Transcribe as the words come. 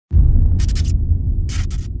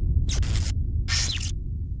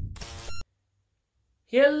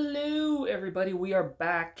Hello everybody, we are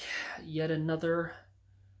back. Yet another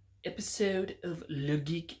episode of Le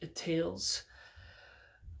Geek Tales.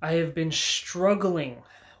 I have been struggling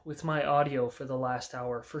with my audio for the last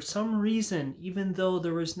hour. For some reason, even though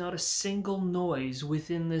there is not a single noise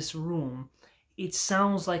within this room, it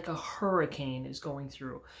sounds like a hurricane is going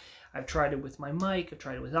through. I've tried it with my mic, I've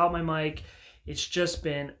tried it without my mic. It's just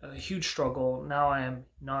been a huge struggle. Now I am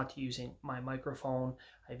not using my microphone.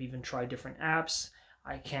 I've even tried different apps.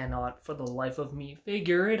 I cannot, for the life of me,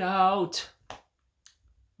 figure it out. It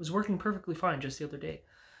was working perfectly fine just the other day.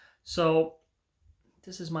 So,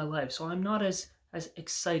 this is my life. So I'm not as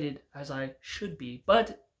excited as I should be.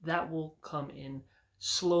 But that will come in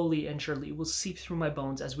slowly and surely. It will seep through my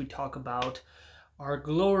bones as we talk about our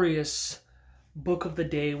glorious book of the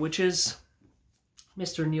day, which is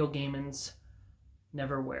Mr. Neil Gaiman's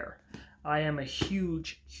Neverwhere. I am a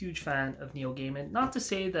huge fan of Neil Gaiman. Not to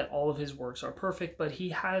say that all of his works are perfect, but he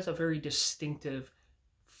has a very distinctive,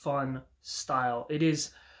 fun style. It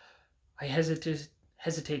is, I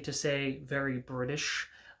hesitate to say, very British.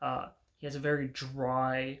 He has a very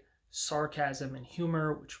dry sarcasm and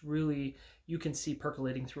humor, which really you can see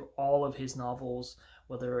percolating through all of his novels,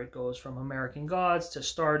 whether it goes from American Gods to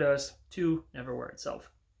Stardust to Neverwhere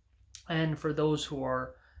itself. And for those who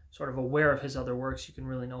are sort of aware of his other works, you can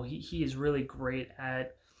really know he is really great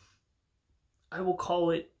at, I will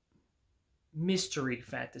call it mystery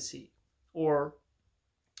fantasy, or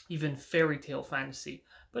even fairy tale fantasy,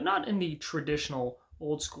 but not in the traditional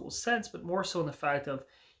old school sense, but more so in the fact of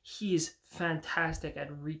he is fantastic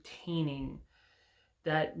at retaining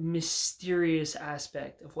that mysterious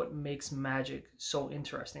aspect of what makes magic so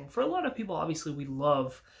interesting. For a lot of people, obviously, we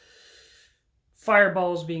love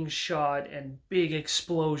fireballs being shot and big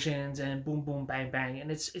explosions and boom boom bang bang, and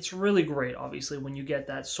it's really great, obviously, when you get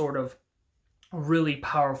that sort of really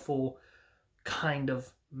powerful kind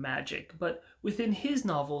of magic. But within his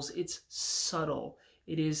novels, it's subtle.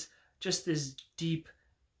 It is just this deep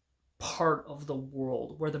part of the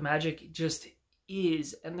world where the magic just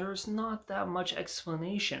is, and there's not that much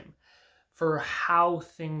explanation for how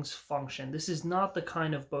things function. This is not the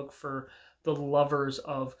kind of book for the lovers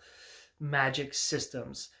of magic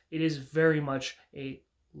systems. It is very much a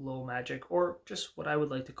low magic, or just what I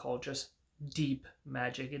would like to call just deep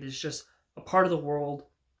magic. It is just a part of the world.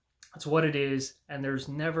 It's what it is, and there's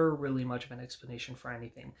never really much of an explanation for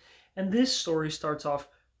anything. And this story starts off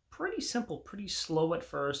pretty simple, pretty slow at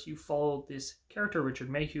first. You follow this character,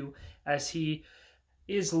 Richard Mayhew, as he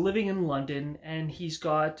is living in London, and he's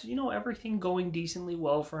got, everything going decently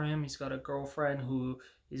well for him. He's got a girlfriend who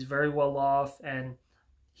is very well off, and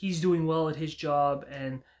he's doing well at his job,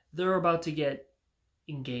 and they're about to get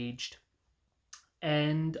engaged.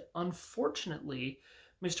 And unfortunately,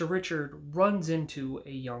 Mr. Richard runs into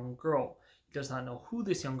a young girl. He does not know who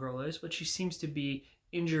this young girl is, but she seems to be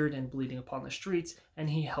injured and bleeding upon the streets, and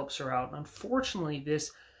he helps her out. And unfortunately,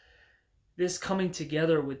 this coming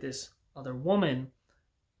together with this other woman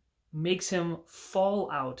makes him fall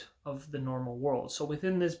out of the normal world. So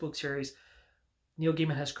within this book series, Neil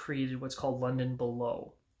Gaiman has created what's called London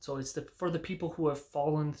Below. So it's for the people who have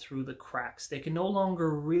fallen through the cracks. They can no longer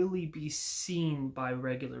really be seen by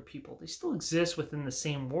regular people. They still exist within the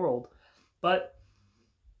same world, but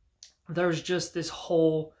there's just this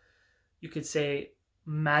whole, you could say,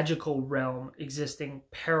 magical realm existing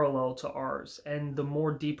parallel to ours. And the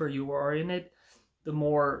more deeper you are in it, the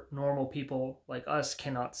more normal people like us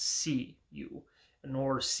cannot see you,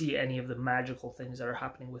 nor see any of the magical things that are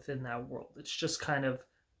happening within that world. It's just kind of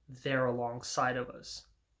there alongside of us,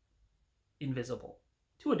 invisible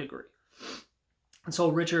to a degree. And so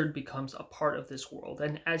Richard becomes a part of this world,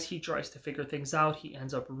 and as he tries to figure things out, he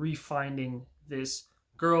ends up refinding this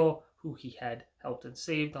girl who he had helped and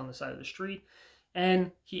saved on the side of the street,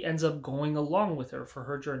 and he ends up going along with her for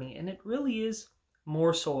her journey. And it really is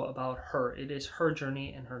more so about her. It is her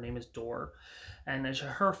journey, and her name is Dor, and as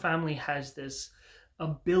her family has this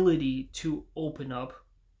ability to open up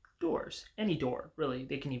doors, any door really.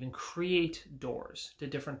 They can even create doors to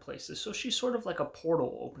different places. So she's sort of like a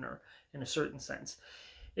portal opener in a certain sense.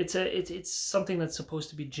 It's something that's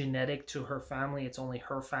supposed to be genetic to her family. It's only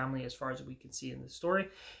her family as far as we can see in the story,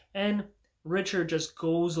 and Richard just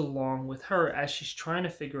goes along with her as she's trying to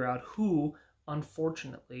figure out who,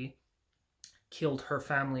 unfortunately, killed her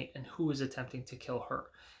family and who is attempting to kill her.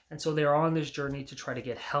 And so they're on this journey to try to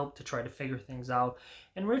get help, to try to figure things out,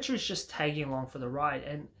 and Richard's just tagging along for the ride.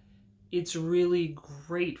 And it's really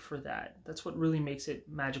great for that. That's what really makes it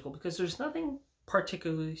magical, because there's nothing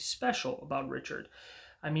particularly special about Richard.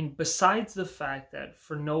 I mean, besides the fact that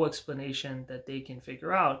for no explanation that they can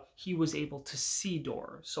figure out, he was able to see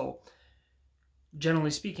Dor. So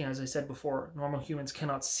generally speaking, as I said before, normal humans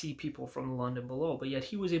cannot see people from the London below, but yet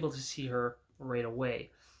he was able to see her right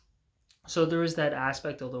away. So there is that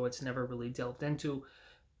aspect, although it's never really delved into.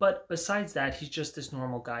 But besides that, he's just this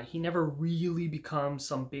normal guy. He never really becomes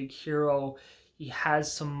some big hero. He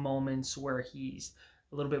has some moments where he's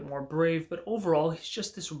a little bit more brave, but overall, he's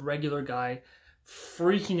just this regular guy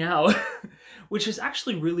freaking out, which is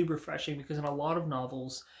actually really refreshing because in a lot of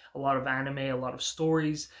novels, a lot of anime, a lot of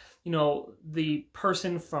stories, you know, the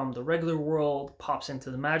person from the regular world pops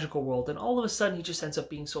into the magical world, and all of a sudden he just ends up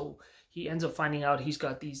being so, he ends up finding out he's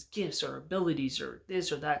got these gifts or abilities or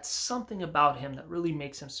this or that, something about him that really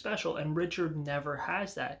makes him special. And Richard never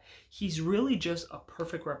has that. He's really just a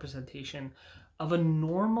perfect representation of a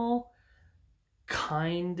normal,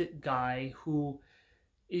 kind guy who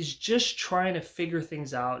is just trying to figure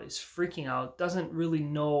things out, is freaking out, doesn't really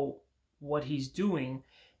know what he's doing,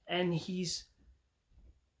 and he's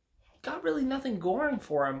got really nothing going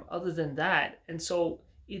for him other than that. And so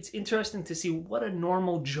it's interesting to see what a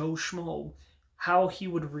normal Joe Schmo, how he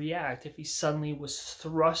would react if he suddenly was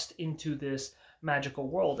thrust into this magical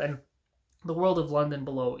world. And the world of London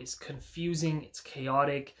below is confusing, it's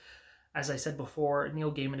chaotic. As I said before,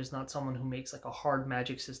 Neil Gaiman is not someone who makes like a hard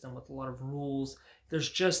magic system with a lot of rules. There's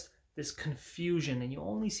just this confusion, and you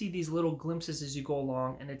only see these little glimpses as you go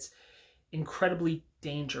along, and it's incredibly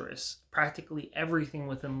dangerous. Practically everything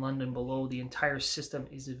within London below, the entire system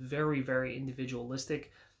is very, very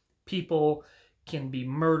individualistic. People can be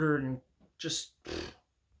murdered and just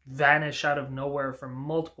vanish out of nowhere for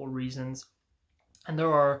multiple reasons. And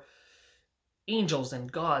there are angels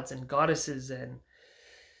and gods and goddesses and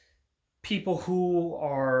people who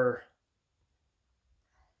are,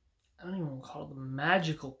 I don't even call them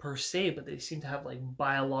magical per se, but they seem to have like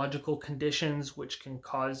biological conditions which can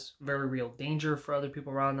cause very real danger for other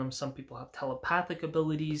people around them. Some people have telepathic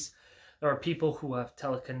abilities. There are people who have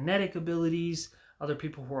telekinetic abilities. Other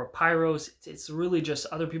people who are pyros. It's really just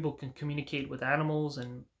other people can communicate with animals,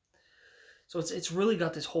 and so it's really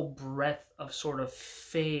got this whole breadth of sort of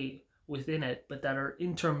fae within it, but that are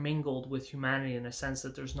intermingled with humanity in a sense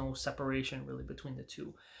that there's no separation really between the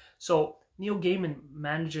two. So Neil Gaiman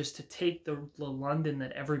manages to take the London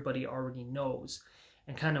that everybody already knows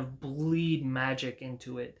and kind of bleed magic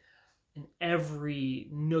into it in every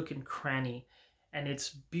nook and cranny. And it's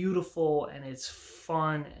beautiful, and it's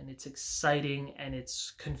fun, and it's exciting, and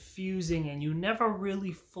it's confusing, and you never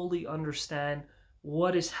really fully understand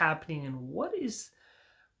what is happening and what is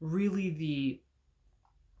really the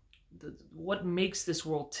what makes this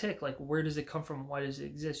world tick. Like, where does it come from? Why does it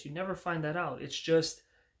exist? You never find that out. It's just,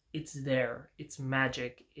 it's there. It's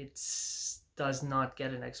magic. It does not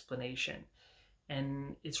get an explanation.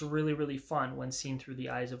 And it's really, really fun when seen through the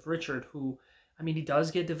eyes of Richard, who, I mean, he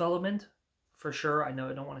does get development, for sure. I know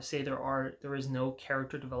I don't want to say there is no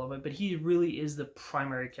character development, but he really is the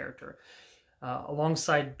primary character.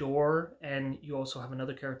 Alongside Dor, and you also have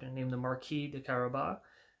another character named the Marquis de Carabas,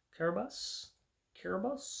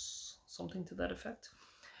 something to that effect,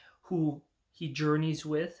 who he journeys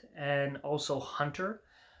with, and also Hunter,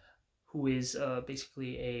 who is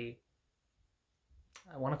basically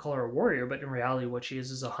I want to call her a warrior, but in reality what she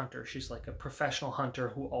is a hunter. She's like a professional hunter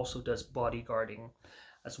who also does bodyguarding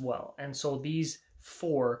as well. And so these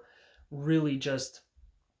four really just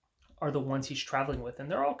are the ones he's traveling with, and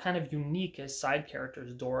they're all kind of unique as side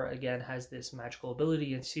characters. Dora, again, has this magical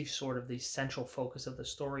ability, and she's sort of the central focus of the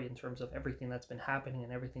story in terms of everything that's been happening,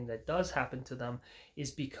 and everything that does happen to them is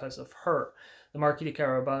because of her. The Marquis de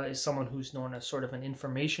Carabas is someone who's known as sort of an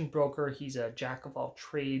information broker. He's a jack of all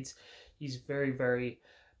trades. He's very, very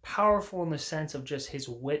powerful in the sense of just his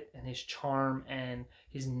wit and his charm and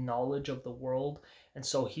his knowledge of the world. And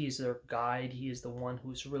so he is their guide. He is the one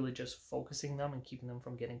who's really just focusing them and keeping them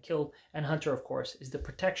from getting killed. And Hunter, of course, is the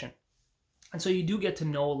protection. And so you do get to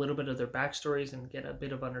know a little bit of their backstories and get a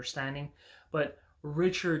bit of understanding. But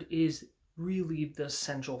Richard is really the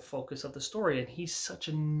central focus of the story. And he's such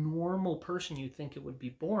a normal person, you'd think it would be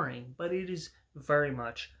boring, but it is very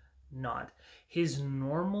much not. His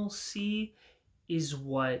normalcy is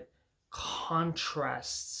what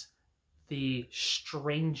contrasts the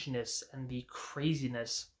strangeness and the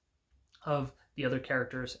craziness of the other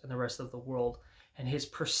characters and the rest of the world, and his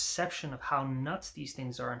perception of how nuts these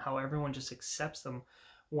things are and how everyone just accepts them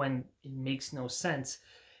when it makes no sense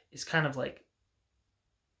is kind of like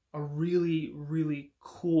a really, really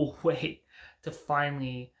cool way to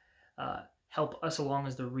finally help us along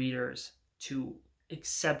as the readers to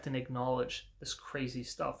accept and acknowledge this crazy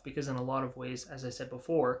stuff. Because in a lot of ways, as I said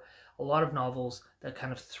before, a lot of novels that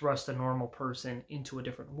kind of thrust a normal person into a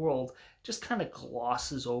different world just kind of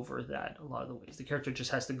glosses over that a lot of the ways. The character just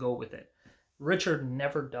has to go with it. Richard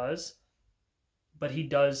never does, but he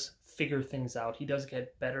does figure things out. He does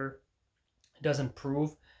get better. He does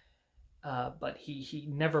improve, but he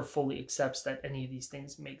never fully accepts that any of these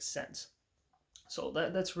things make sense. So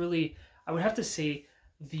that's really, I would have to say,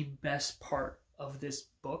 the best part of this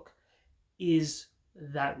book is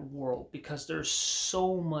that world, because there's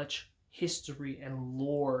so much history and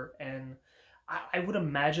lore, and I would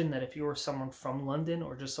imagine that if you were someone from London,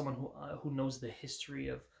 or just someone who knows the history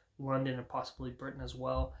of London and possibly Britain as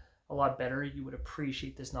well a lot better, you would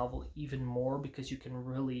appreciate this novel even more, because you can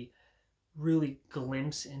really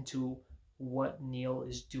glimpse into what Neil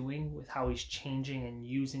is doing with how he's changing and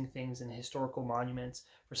using things in historical monuments.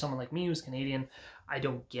 For someone like me who's Canadian, I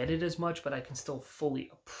don't get it as much, but I can still fully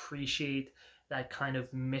appreciate that kind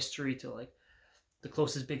of mystery to, like, the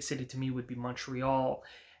closest big city to me would be Montreal.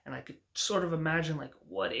 And I could sort of imagine, like,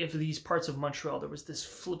 what if these parts of Montreal, there was this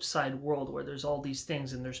flip side world where there's all these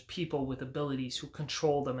things and there's people with abilities who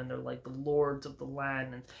control them and they're like the lords of the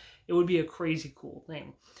land, and it would be a crazy cool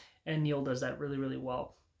thing. And Neil does that really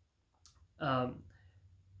well.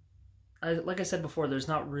 Like I said before, there's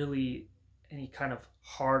not really any kind of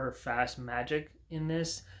hard or fast magic in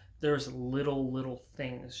this. There's little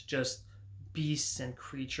things, just beasts and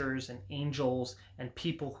creatures and angels and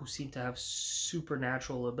people who seem to have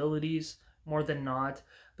supernatural abilities more than not,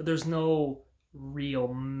 but there's no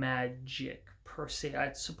real magic per se.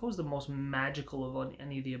 I suppose the most magical of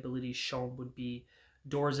any of the abilities shown would be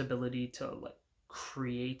Door's ability to, like,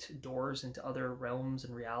 create doors into other realms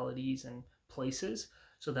and realities and places.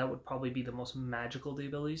 So that would probably be the most magical of the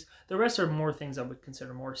abilities. The rest are more things I would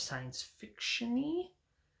consider more science fiction-y,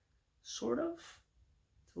 sort of.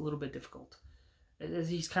 It's a little bit difficult.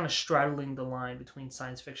 He's kind of straddling the line between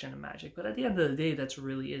science fiction and magic. But at the end of the day, that's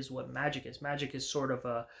really is what magic is. Magic is sort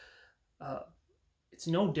of it's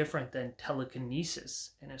no different than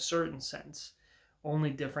telekinesis in a certain sense.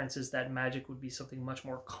 Only difference is that magic would be something much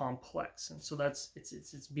more complex, and so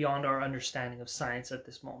it's beyond our understanding of science at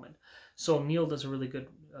this moment. So Neil does a really good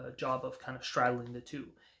job of kind of straddling the two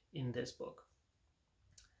in this book.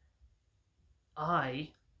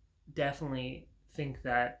 I definitely think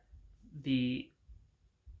that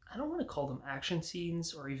I don't want to call them action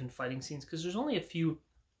scenes or even fighting scenes, because there's only a few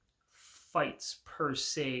fights per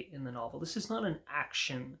se in the novel. This is not an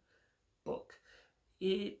action book.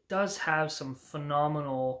 It does have some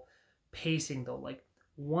phenomenal pacing though. Like,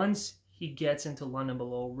 once he gets into London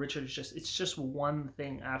Below, Richard is it's just one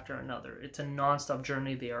thing after another. It's a non-stop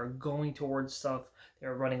journey. They are going towards stuff. They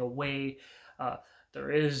are running away. There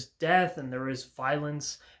is death and there is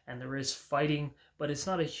violence and there is fighting, but it's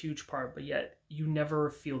not a huge part, but yet you never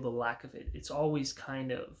feel the lack of it. It's always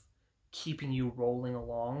kind of keeping you rolling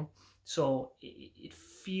along. So it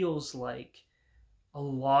feels like a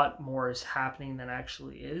lot more is happening than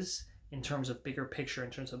actually is, in terms of bigger picture, in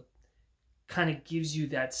terms of kind of gives you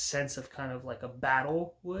that sense of kind of like a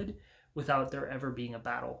battle would, without there ever being a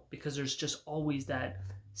battle, because there's just always that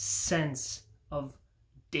sense of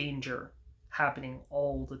danger happening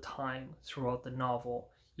all the time throughout the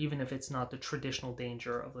novel, even if it's not the traditional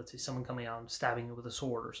danger of, let's say, someone coming out and stabbing you with a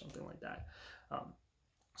sword or something like that.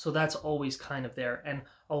 So that's always kind of there, and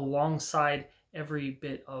alongside every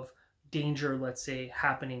bit of danger, let's say,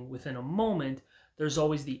 happening within a moment, there's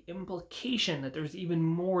always the implication that there's even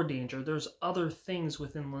more danger. There's other things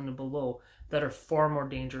within London Below that are far more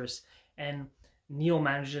dangerous, and Neil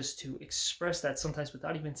manages to express that sometimes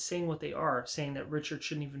without even saying what they are, saying that Richard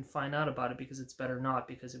shouldn't even find out about it because it's better not,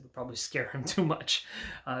 because it would probably scare him too much.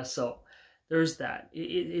 So there's that.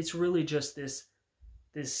 It's really just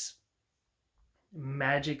this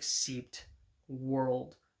magic seeped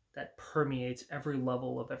world that permeates every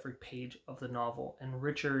level of every page of the novel, and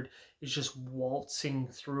Richard is just waltzing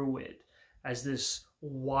through it as this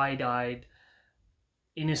wide-eyed,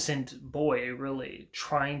 innocent boy, really,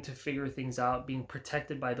 trying to figure things out, being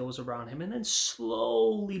protected by those around him, and then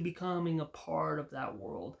slowly becoming a part of that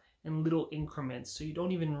world in little increments, so you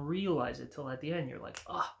don't even realize it till at the end. You're like,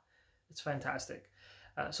 it's fantastic.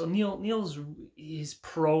 So Neil's, his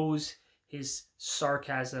prose, his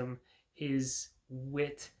sarcasm, his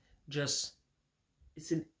wit, just,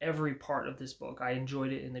 it's in every part of this book. I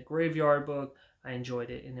enjoyed it in the Graveyard book, I enjoyed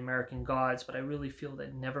it in American Gods, but I really feel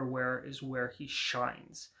that Neverwhere is where he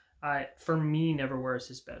shines. For me, Neverwhere is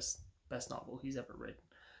his best novel he's ever written.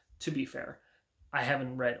 To be fair, I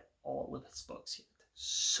haven't read all of his books yet,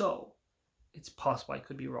 so it's possible I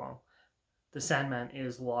could be wrong. The Sandman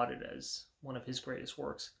is lauded as one of his greatest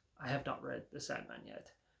works. I have not read The Sandman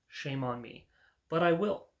yet. Shame on me, but I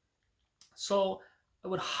will. So I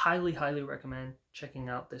would highly recommend checking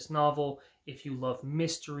out this novel if you love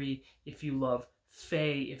mystery, if you love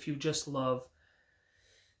fae, if you just love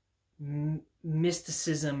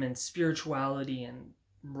mysticism and spirituality and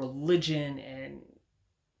religion and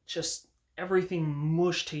just everything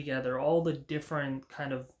mushed together, all the different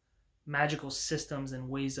kind of magical systems and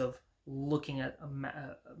ways of looking at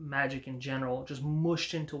magic in general, just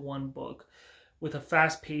mushed into one book with a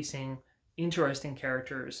fast pacing, interesting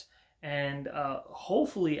characters, and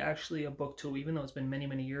hopefully actually a book too, even though it's been many,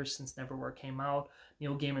 many years since Neverwhere came out.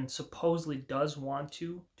 Neil Gaiman supposedly does want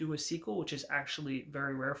to do a sequel, which is actually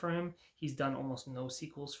very rare for him. He's done almost no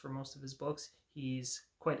sequels for most of his books. He's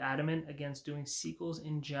quite adamant against doing sequels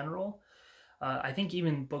in general. I think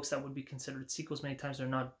even books that would be considered sequels, many times they're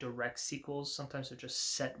not direct sequels. Sometimes they're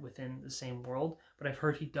just set within the same world. But I've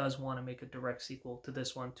heard he does want to make a direct sequel to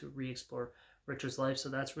this one to re-explore Richard's life, so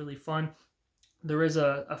that's really fun. There is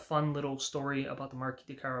a fun little story about the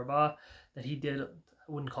Marquis de Carabas that he did. I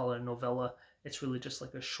wouldn't call it a novella. It's really just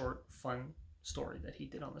like a short, fun story that he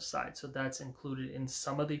did on the side. So that's included in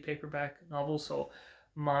some of the paperback novels. So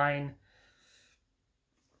mine,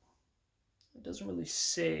 it doesn't really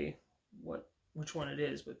say which one it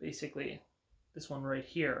is, but basically this one right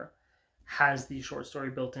here has the short story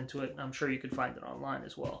built into it, and I'm sure you could find it online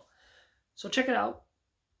as well. So check it out.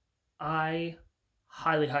 I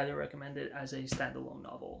highly, highly recommend it as a standalone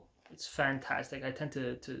novel. It's fantastic. I tend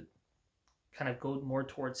to kind of go more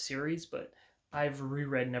towards series, but I've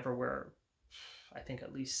reread Neverwhere, I think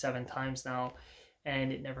at least 7 times now,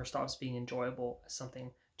 and it never stops being enjoyable as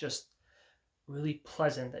something just really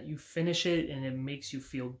pleasant that you finish it and it makes you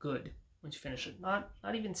feel good once you finish it. Not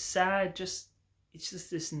even sad, it's just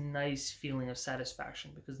this nice feeling of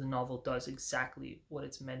satisfaction because the novel does exactly what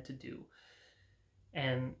it's meant to do.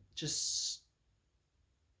 And just,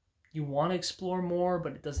 you want to explore more,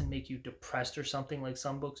 but it doesn't make you depressed or something like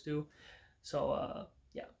some books do. So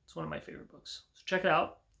yeah, it's one of my favorite books. So check it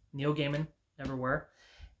out, Neil Gaiman, Neverwhere.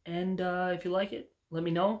 And if you like it, let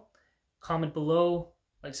me know. Comment below,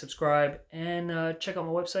 like, subscribe, and check out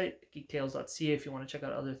my website, geektales.ca, if you want to check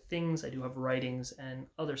out other things. I do have writings and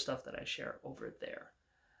other stuff that I share over there.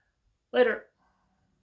 Later.